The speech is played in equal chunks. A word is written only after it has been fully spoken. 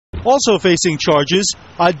Also facing charges,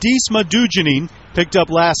 Adis Medunjanin, picked up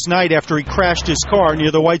last night after he crashed his car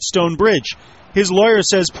near the Whitestone Bridge. His lawyer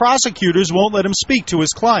says prosecutors won't let him speak to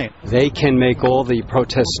his client. They can make all the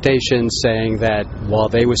protestations saying that while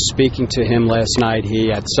they were speaking to him last night,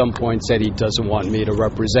 he at some point said he doesn't want me to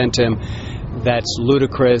represent him. That's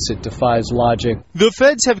ludicrous. It defies logic. The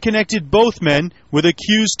feds have connected both men with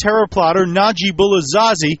accused terror plotter Najibullah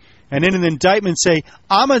Zazi, and in an indictment say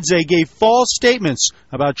Ahmadzai gave false statements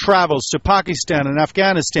about travels to Pakistan and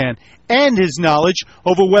Afghanistan and his knowledge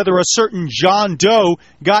over whether a certain John Doe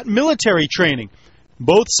got military training.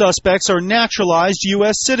 Both suspects are naturalized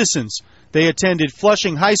U.S. citizens. They attended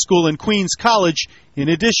Flushing High School and Queens College in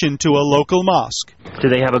addition to a local mosque. Do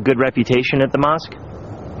they have a good reputation at the mosque?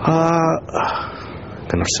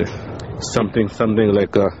 Cannot say. Something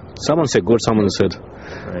like someone said good, someone said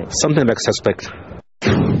something like suspect.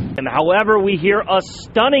 And however, we hear a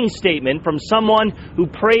stunning statement from someone who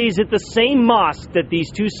prays at the same mosque that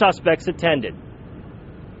these two suspects attended.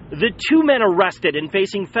 The two men arrested and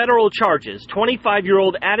facing federal charges,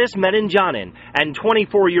 25-year-old Adis Medunjanin and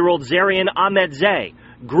 24-year-old Zarian Ahmadzai,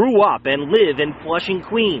 grew up and live in Flushing,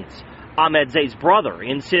 Queens. Ahmadzai's brother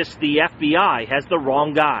insists the FBI has the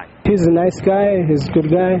wrong guy. He's a nice guy. He's a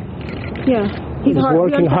good guy. Yeah. He's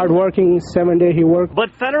hard-working, 7 days he worked. But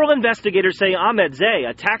federal investigators say Ahmadzai,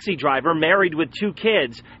 a taxi driver married with 2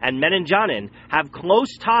 kids, and Medunjanin have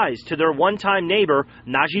close ties to their one-time neighbor,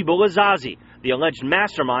 Najibullah Zazi, the alleged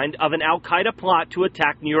mastermind of an Al-Qaeda plot to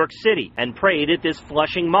attack New York City, and prayed at this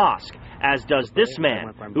Flushing mosque, as does this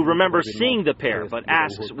man, who remembers seeing the pair but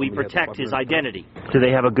asks we protect his identity. Do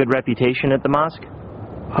they have a good reputation at the mosque?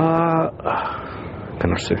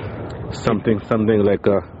 Cannot say. Something like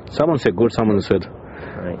someone said good, someone said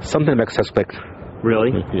something like suspect.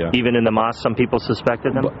 Really? Yeah. Even in the mosque, some people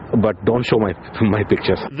suspected them? But don't show my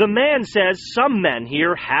pictures. The man says some men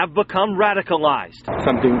here have become radicalized.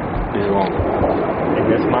 Something is wrong. In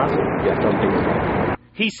this mosque? Yeah, something is wrong.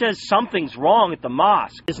 He says something's wrong at the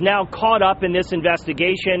mosque. Is now caught up in this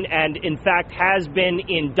investigation and, in fact, has been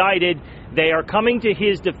indicted. They are coming to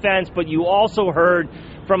his defense, but you also heard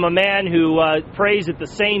from a man who prays at the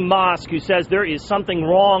same mosque who says there is something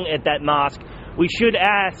wrong at that mosque. We should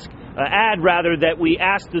add that we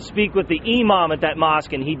asked to speak with the imam at that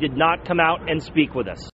mosque, and he did not come out and speak with us.